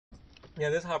Yeah,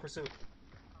 this is hot pursuit.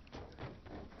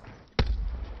 Bro,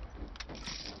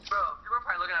 people are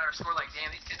probably looking at our score like,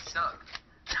 damn, these kids suck.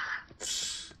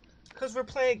 Cause we're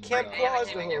playing camp Like, quads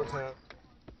damn, the they whole can't time.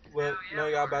 Well, yeah, no,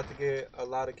 y'all about to get a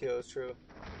lot of kills, true.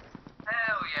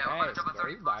 Hell yeah, we're about to drop a Bro,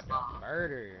 30 we about to bomb.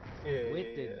 murder Yeah, with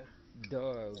yeah, the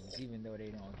dogs, even though they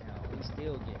don't count. We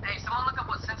still get. Hey, someone look up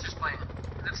what Sensor's playing.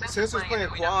 If Sensor's playing it,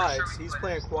 then we know for sure quads. we He's can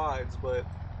playing play quads, but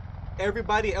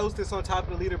everybody else that's on top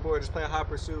of the leaderboard is playing hot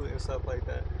pursuit and stuff like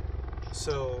that.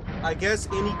 So I guess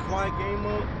any quad game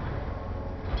mode.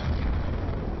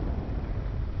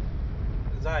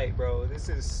 Right, bro. This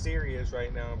is serious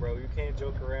right now, bro. You can't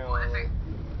joke around. Well, if like,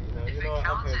 it you know, I'm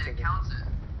counts paying it, attention. it counts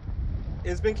it.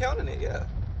 It's been counting it, yeah.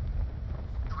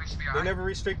 So we should be They alright. never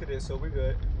restricted it, so we're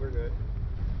good. We're good.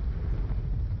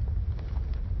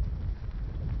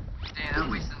 Damn,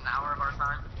 that wasted an hour of our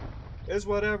time. It's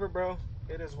whatever, bro.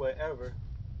 It is whatever.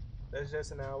 That's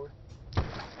just an hour.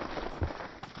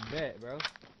 Bet, bro.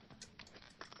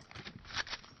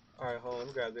 Alright, hold on. Let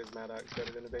me grab this Maddox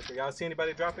better than the baker. Y'all see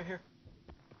anybody dropping here?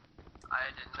 I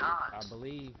did not. I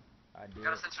believe I did. I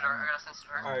got a sensor dart. I got a sensor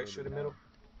dart. Alright, shoot it middle.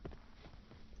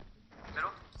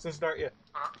 Middle? Since start, yeah.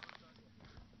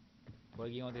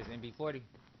 Buggy on this MB40.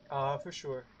 For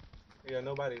sure. Yeah,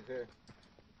 nobody's here.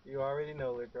 You already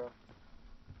know it, bro.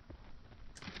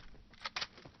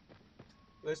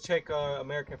 Let's check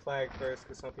American flag first,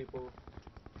 because some people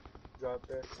dropped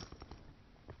there.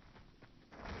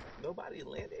 Nobody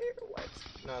landed here? What?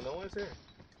 No, no one's here.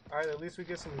 Alright, at least we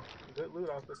get some good loot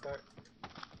off the start.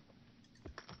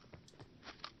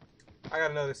 I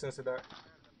got another sensor dart.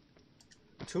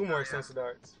 2 more sensor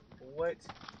darts. What?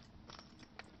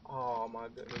 Oh my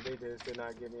goodness, they just did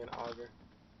not give me an auger.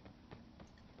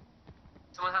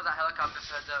 Someone has a helicopter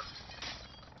heads up.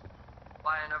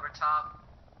 Flying over top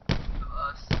of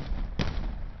us.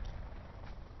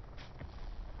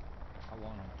 I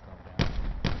want him to come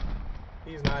down.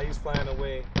 He's not, he's flying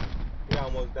away. He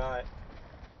almost died.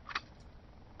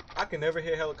 I can never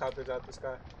hear helicopters out the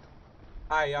sky.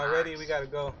 Alright, y'all ready? We gotta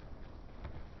go.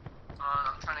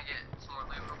 I'm trying to get some more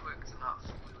loot real quick because I'm not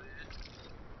fully looted.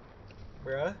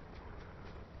 Bruh.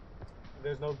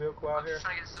 There's no vehicle out here? I'm just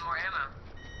trying to get some more ammo.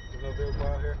 There's no vehicle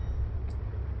out here?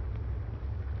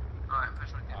 Alright,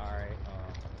 push one. Alright,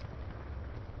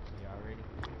 y'all ready?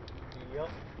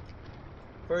 Yup.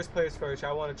 First place first.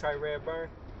 Y'all want to try red burn?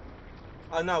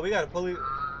 Oh no, we got a police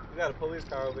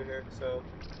car over here, so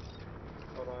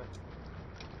hold on.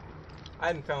 I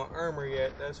hadn't found armor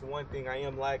yet. That's one thing I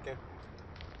am lacking.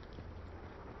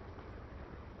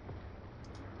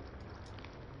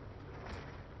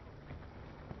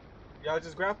 Y'all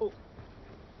just grappled?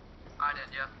 I did,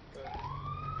 yeah.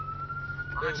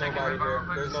 There's nobody here.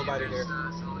 There's nobody here.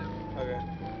 Okay.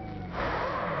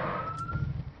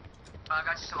 I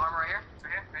got you some armor right here.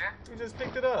 Right here. Right here. You just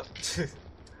picked it up. Hell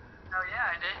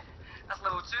yeah, I did. That's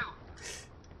level 2.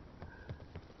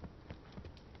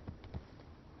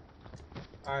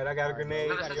 Alright, I got a grenade.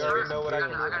 You already know what I can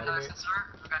do. I got another sensor.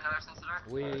 I got another sensor.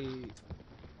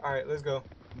 Alright, let's go.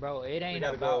 Bro, it ain't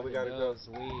gotta about go. We gotta dubs.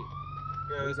 go.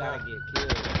 We gotta get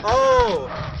killed. Oh!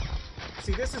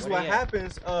 See, this is what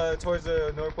happens towards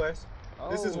the northwest.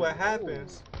 This is what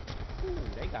happens. Ooh,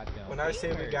 they got them when I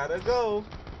say we gotta go.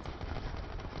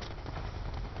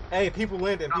 Hey, people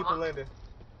landing. People landing.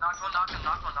 Knock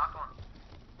one.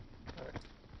 Alright.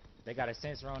 They got a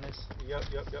sensor on us. Yep.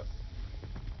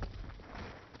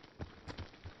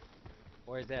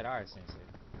 Or is that our sensor?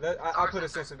 I put a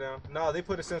sensor down. No, they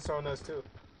put a sensor on us too.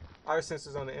 Our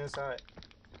sensor's on the inside.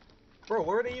 Bro,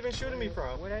 where are they even shooting me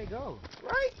from? Where'd they go?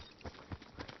 Right?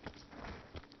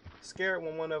 Scared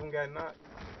when one of them got knocked.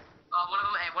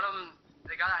 One of them,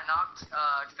 the guy that knocked,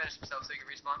 finished himself so he could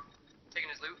respawn. Taking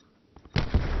his loot.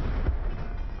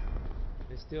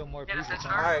 There's still more people.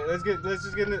 Alright, let's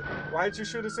just get in it. Why did you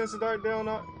shoot a sensor dart down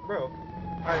on bro?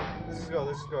 Alright, let's just go.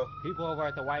 People over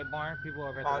at the white barn.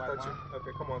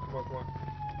 Okay, come on.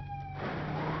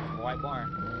 White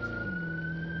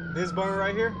barn. This barn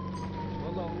right here?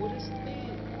 Hold on, what is this?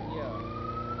 Yeah.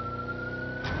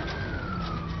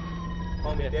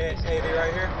 Homie dead. Hey, they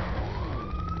right here.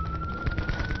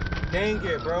 Dang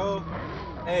it, bro.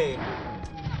 Hey,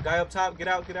 guy up top, get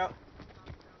out.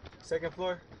 Second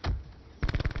floor.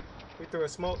 We threw a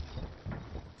smoke.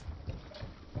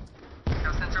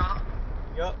 Got sensor on him?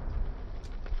 Yup.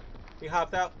 He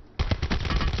hopped out.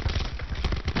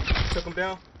 Took him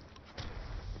down.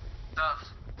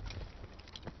 Tough.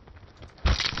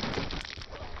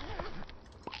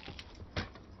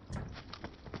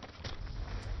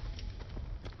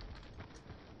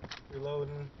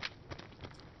 Reloading.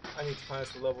 I need to find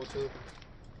some level 2.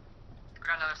 I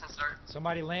got another sensor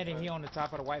Somebody landing here on the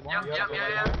top of the white barn. Yep,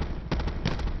 yeah.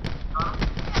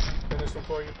 Finish them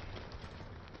for you.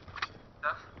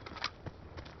 Stuff.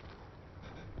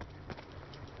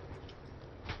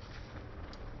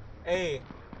 Hey,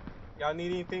 y'all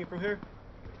need anything from here?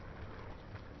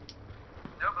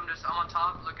 Nope, I'm on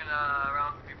top looking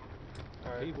around for people.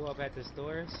 Alright. People up at the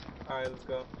stores. Alright, let's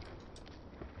go.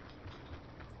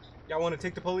 Y'all want to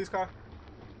take the police car?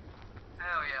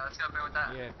 Hell yeah, let's go up there with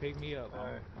that. Yeah, pick me up.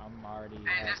 Alright. I'm already.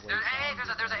 Hey, there's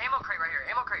an ammo crate right here.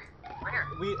 Ammo crate. Right here.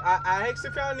 I asked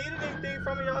if y'all needed anything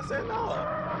from me, y'all said no.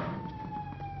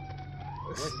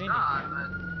 What's in it?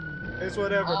 But It's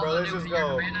whatever, bro. Let's just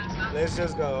go. Let's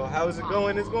just go. How is it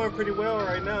going? It's going pretty well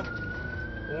right now.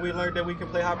 When we learned that we can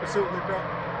play hot pursuit, bro.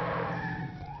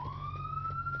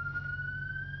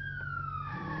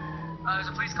 There's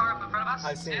a police car up in front of us.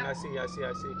 I see.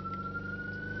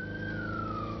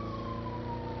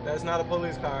 That's not a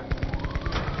police car.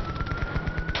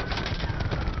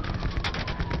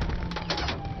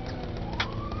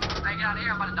 Hey, get out of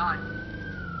here, I'm about to die.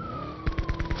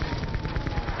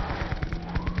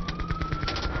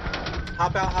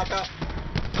 Hop out.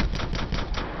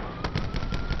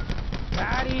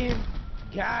 Got him.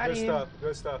 Got him.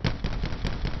 Good stuff.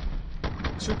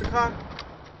 Shoot the car.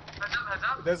 Heads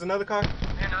up. There's another car.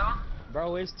 Hey, another one.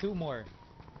 Bro, it's two more.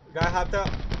 Guy hopped out.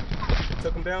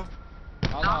 Took him down.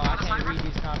 Hold on, I can't read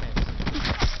these comments.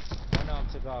 Oh no, I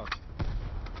took off.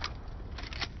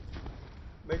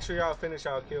 Make sure y'all finish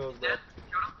y'all kills, bro. Dead.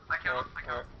 Killed him. I killed him.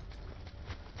 Alright.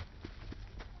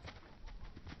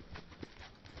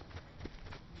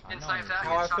 Inside that.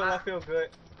 How I feel good.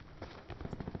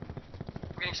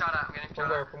 I'm getting shot at.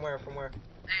 From where?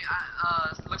 Hey,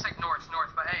 looks like north,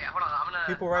 but hey, hold on, I'm gonna...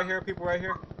 People right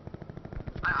here.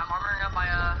 I'm armoring up my,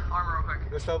 armor real quick.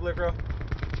 Good stuff, Lickro.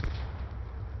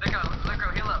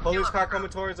 Lickro, heal up. Police car coming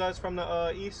towards us from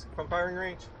the, east, from firing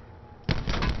range.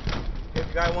 Hit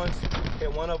the guy once.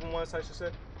 Hit one of them once, I should say.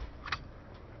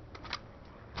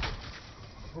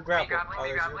 Who grappled? Me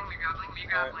grappling.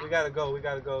 Alright, we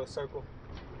gotta go. Circle.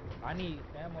 I need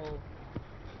ammo.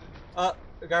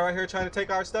 The guy right here trying to take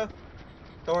our stuff.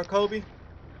 Throwing Kobe.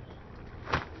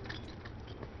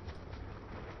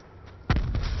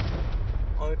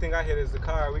 Only thing I hit is the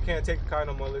car. We can't take the car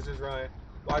no more. Let's just run.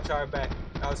 Watch our back.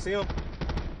 Y'all see him?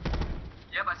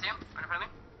 Yep, I see him. Right in front of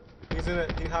me. He's in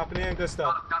it. He's hopping in. Good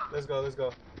stuff. Got him. Let's go. We're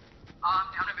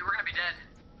gonna be dead.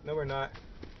 No, we're not.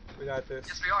 We got this.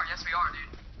 Yes, we are,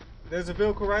 dude. There's a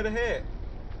vehicle right ahead.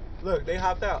 Look, they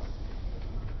hopped out.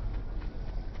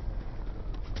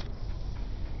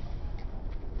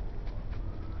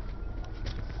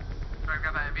 Try to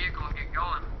grab that vehicle and get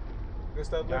going. Good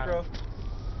stuff, Got Lickro.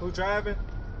 Who driving?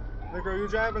 Lickro, you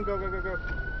driving? Go.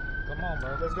 Come on,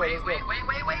 bro. Let's go. Wait.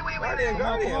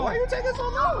 Guardian. Why you taking so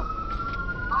long?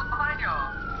 I'm behind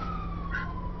y'all.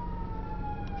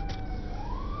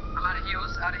 I'm out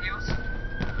of heals.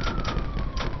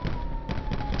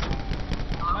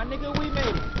 My nigga, we made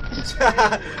it.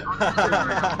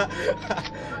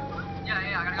 Yeah, I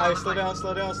gotta go. Alright,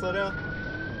 slow down.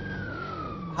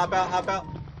 Hop out.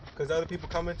 Cause other people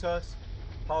coming to us.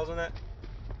 Pause on that.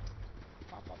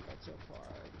 Pop up at your part.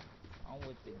 I'm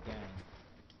with the gang.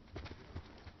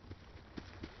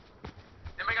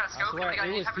 Anybody got a scope? swear, Anybody got it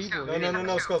any was type of people.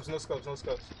 scope? No scopes. No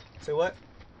scopes. Say what?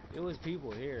 It was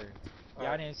people here. Y'all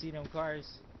Alright. didn't see them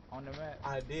cars on the map?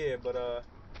 I did, but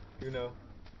you know.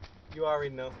 You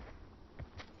already know.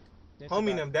 That's Homie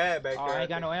about- them died back Oh, there. I ain't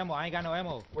got no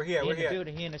ammo. Where he at? He Where in he the at?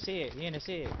 building. He in the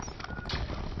shed.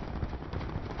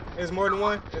 There's more than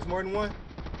one. Got them both.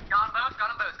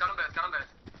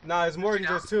 Nah, it's more than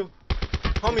Down. just two.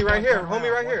 Homie right here.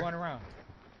 Going around.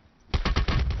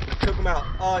 Took him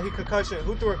out. He concussion.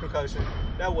 Who threw a concussion?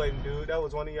 That wasn't dude. That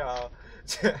was one of y'all.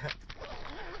 I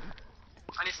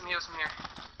need some heals from here.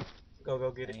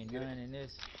 Go get it. Ain't Get none it. in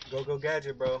this. Go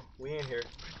gadget, bro. We in here.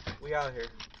 We out here.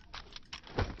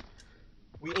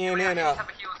 We in Anybody got and any out. type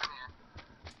of heals in here?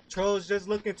 Trolls, just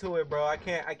look into it, bro. I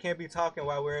can't be talking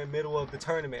while we're in the middle of the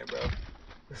tournament, bro.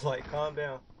 Like, calm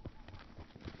down.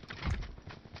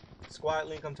 Squad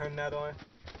link, I'm turning that on.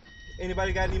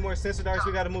 Anybody got any more sensor darts?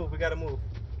 We gotta move. I got a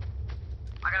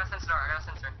sensor.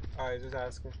 Alright, just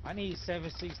asking. I need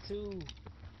 762.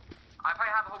 I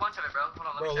probably have a whole bunch of it, bro. Hold on,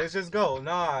 let Bro, me let's check. just go.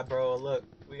 Nah, bro, look.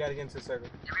 We gotta get into the circle.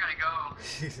 Yeah, we gotta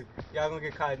go. Y'all gonna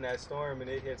get caught in that storm and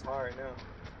it hits hard now.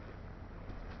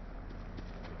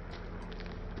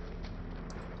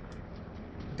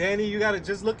 Danny, you gotta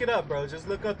just look it up, bro. Just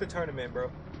look up the tournament,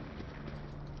 bro.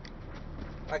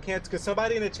 I can't, could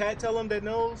somebody in the chat tell him that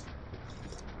knows?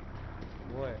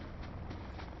 What?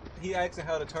 He asking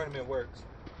how the tournament works.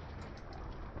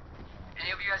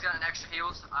 Any of you guys got an extra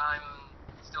heals? I'm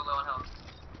still low on health.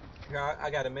 Here, I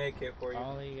got a med kit for I you.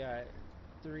 only got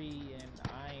 3 and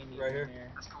I ain't even Right here.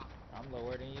 there. That's cool. I'm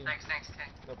lower than you. Thanks.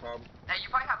 No problem. Hey, you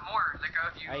probably have more,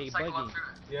 Lico, if you Hey, cycle Buggy. up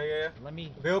through it. Yeah. Let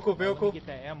me Vehicle. let me get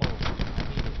that ammo. I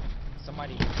need it.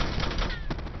 Somebody.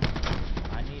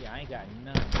 I need it. I ain't got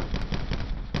none.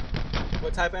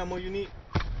 What type of ammo you need?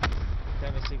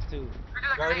 7.62. Who did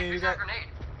that Guardian, grenade? you Who's got- that grenade?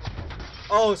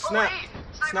 Oh, snap. Oh, hey!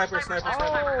 Sniper.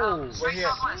 Oh, We're here.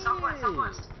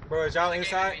 Southwest. Bro, is y'all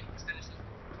inside?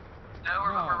 No,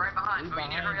 we're right behind, we but we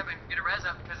need to hurry up and get a res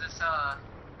up because it's,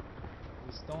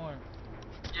 We storm.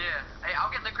 yeah. Hey, I'll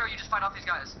get Lico, you just fight off these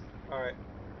guys. Alright.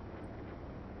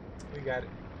 We got it.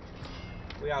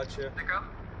 We out here. Lico? I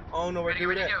don't know where Ready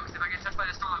to to do go, that. because if I get touched by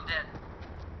the storm, I'm dead.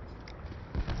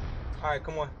 Alright,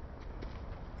 come on.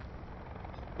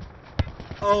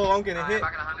 Oh, I'm getting hit.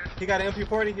 Back at 100. He got an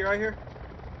MP40 here, right here.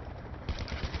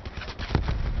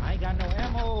 I ain't got no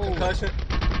ammo. Concussion.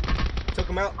 Took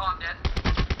him out. Oh, I'm dead.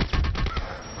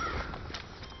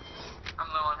 I'm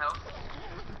low on health.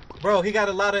 Bro, he got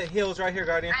a lot of heals right here,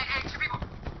 Guardian. Hey, 2 people.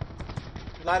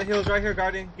 A lot of heals right here,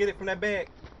 Guardian. Get it from that bag.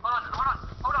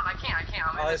 Hold on. I can't.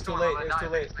 I'm in It's the too storm. late. I'm gonna It's die too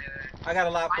if I late. stay there. I got a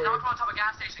lot I for you. knocked him on top of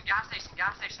gas station.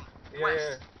 Yeah.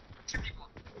 West. 2 people.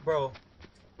 Bro,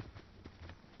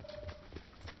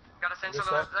 Got a sensor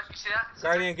What's low. up? Look, you see that?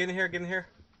 Guardian, get in here. Here.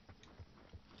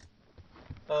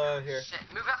 Here. Shit.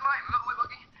 Move out my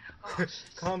buggy. Oh, shit.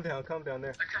 Calm down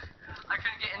there. I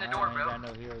couldn't get in the door, I bro. ain't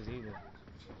got no heroes either.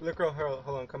 Look,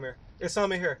 hold on, come here. There's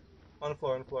some in here. On the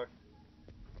floor.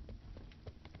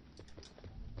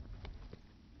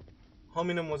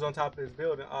 Homie them was on top of this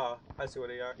building. Ah, I see where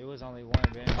they are. It was only one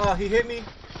man. Oh, he hit me.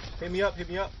 Hit me up.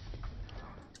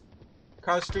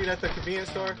 Cross street at the convenience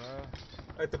store. Damn,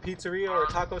 bro. At the pizzeria or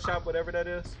taco shop, whatever that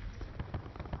is.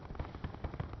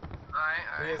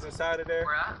 Alright. He is inside of there.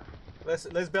 Where at?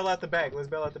 Let's bail out the back. March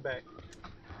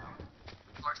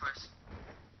west.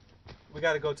 We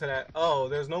gotta go to that. Oh,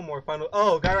 there's no more final.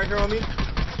 Oh, guy right here on me.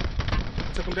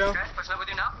 Took him down. Okay, pushing up with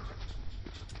you now.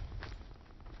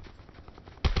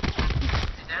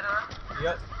 He's dead, alright?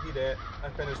 Yep, he dead. I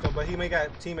finished him, but he may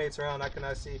got teammates around. I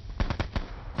cannot see.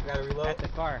 I gotta reload. At the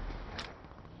car.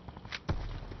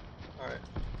 All right.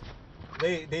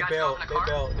 They Guys bailed. go in the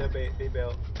car? They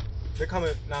bailed. They're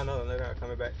coming. No, they're not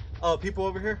coming back. Oh, people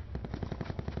over here.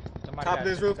 Somebody Top got of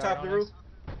this a roof. guard Top of the on roof. us.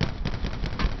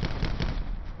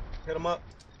 Hit him up.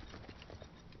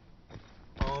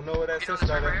 I don't know where that Get on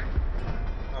sensor the server at. here.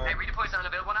 All Hey, right. redeploy's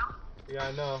unavailable now. Yeah,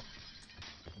 I know.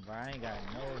 But I ain't got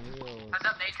no heals. Heads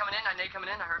up, nade coming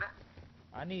in. I heard it.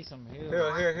 I need some heals.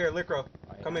 Here, Licro.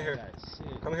 Like, Come in I here. ain't got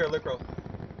shit. Come here, Licro.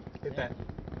 Hit Yeah.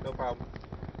 that. No problem.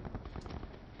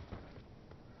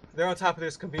 They're on top of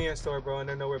this convenience store, bro, and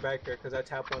they're nowhere back here because I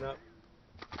tapped one up.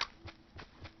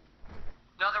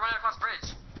 No, they're running across the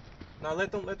bridge. Now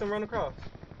let them run across.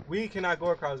 We cannot go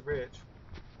across the bridge.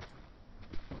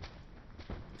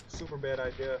 Super bad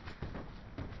idea.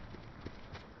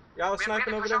 Y'all We sniping have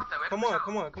to over push there? out, though. We have to Come push on,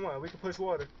 out. come on. We can push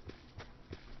water.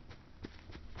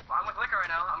 Well, I'm with Liquor right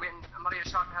now. I'm about to get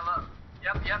shot the hell up.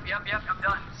 Yep. I'm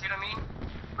done. See what I mean?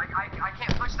 I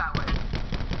can't push that way.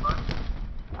 Look,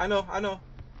 I know.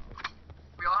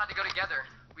 we all had to go together.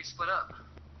 We split up.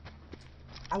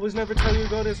 I was never telling you to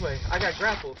go this way. I got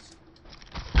grapples.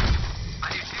 I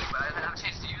do too, but I didn't have a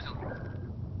chance to use them.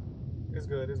 It's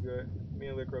good. Me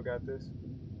and Licro got this.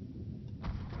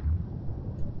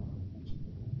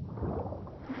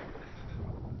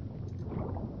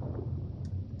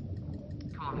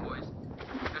 Come on, boys.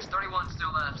 There's 31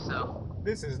 still left, so.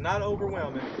 This is not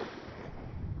overwhelming.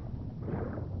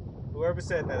 Whoever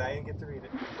said that, I didn't get to read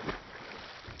it.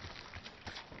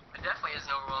 It definitely isn't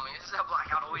overwhelming. This is how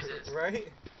Blackout always is. Right?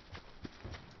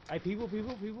 Hey, people.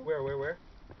 Where?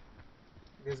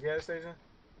 This gas station?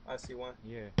 I see one.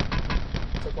 Yeah.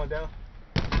 Took one down.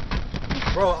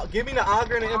 Bro, give me the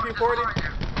auger and the There's one MP40. right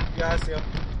there. Yeah, I see him.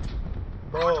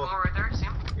 One Bro. more right there. See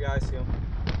him? Yeah, I see him.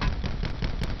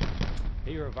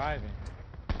 He reviving.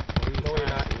 No, you're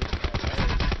not.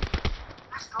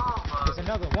 Let's go, bud. There's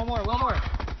another. One more.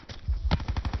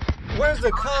 Where's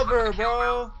the cover,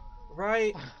 bro?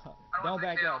 Right? Don't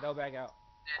back out. Yeah,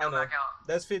 I don't know. back out.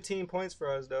 That's 15 points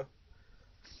for us, though.